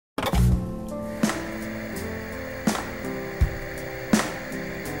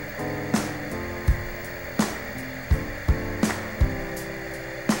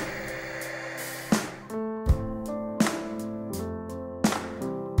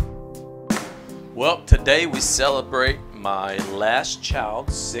Well, today we celebrate my last child,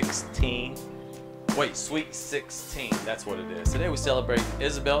 16. Wait, sweet 16, that's what it is. Today we celebrate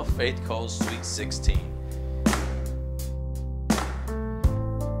Izabelle Faith Cole's sweet 16.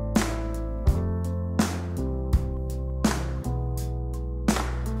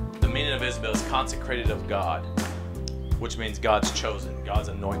 The meaning of Izabelle is consecrated of God, which means God's chosen, God's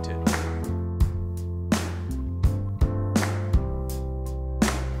anointed.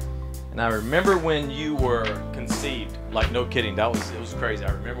 And I remember when you were conceived, like no kidding, it was crazy.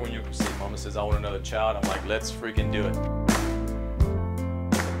 I remember when you were conceived, Mama says, I want another child. I'm like, let's freaking do it.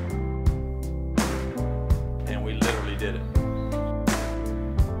 And we literally did it.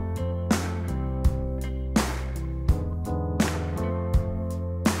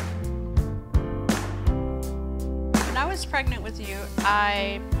 When I was pregnant with you,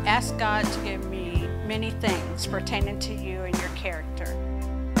 I asked God to give me many things pertaining to you and your character.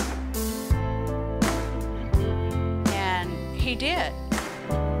 He did.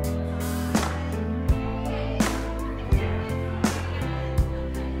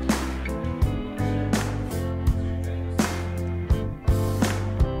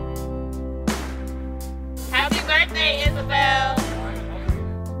 Happy birthday, Izabelle.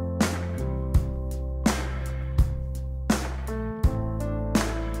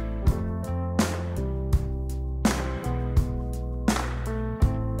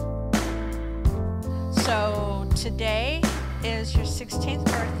 So today is your 16th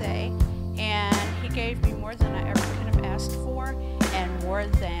birthday, and he gave me more than I ever could have asked for and more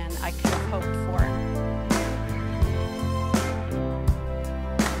than I could have hoped for.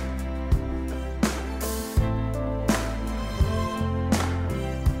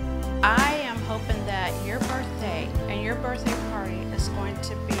 I am hoping that your birthday and your birthday party is going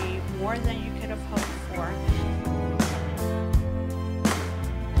to be more than you could have hoped for.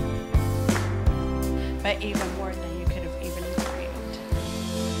 But even more than you could have even dreamed.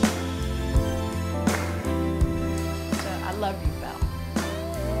 So I love you, Belle.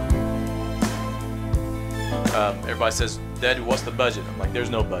 Everybody says, Daddy, what's the budget? I'm like, there's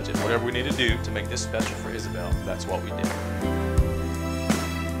no budget. Whatever we need to do to make this special for Izabelle, that's what we did.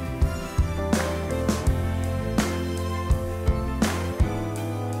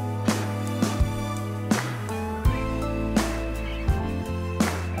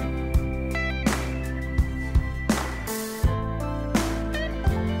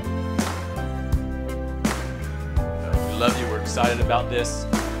 We love you. We're excited about this.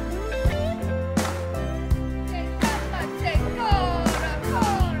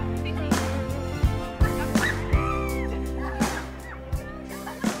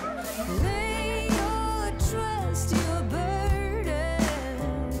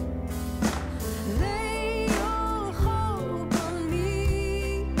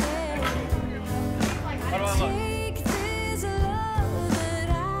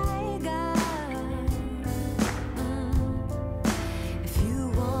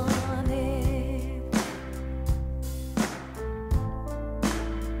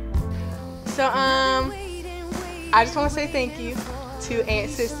 So I just want to say thank you to Aunt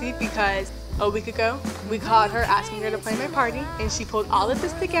Sissy, because a week ago we called her asking her to play my party and she pulled all of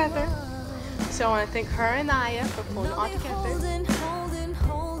this together. So I want to thank her and Naya for pulling it all together.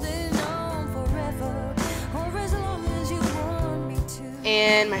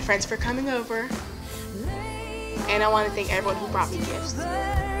 And my friends for coming over. And I want to thank everyone who brought me gifts.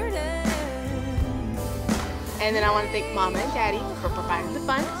 And then I want to thank Mama and Daddy for providing the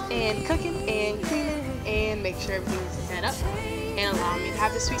funds and cooking and cleaning and make sure everything's set up and allowing me to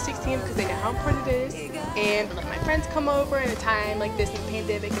have the Sweet 16 because they know how important it is, and let my friends come over in a time like this in the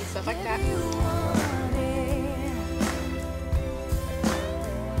pandemic and stuff like that.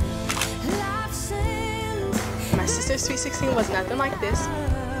 My sister's Sweet 16 was nothing like this.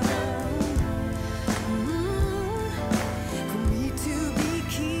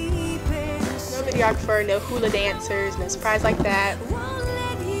 Videographer, no hula dancers, no surprise like that.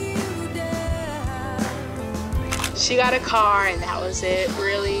 She got a car and that was it,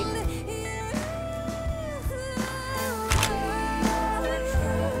 really.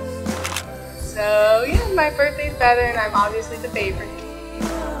 So yeah, my birthday's better and I'm obviously the favorite.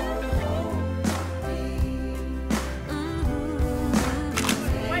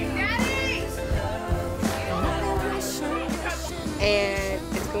 And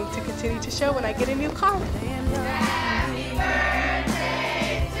it's going to continue to show when I get a new car. Happy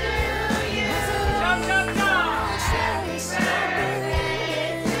birthday to you. Jump, jump, jump. Happy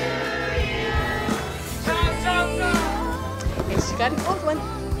birthday to you. Jump, jump, jump. And she got a gold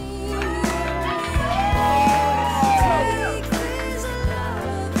one.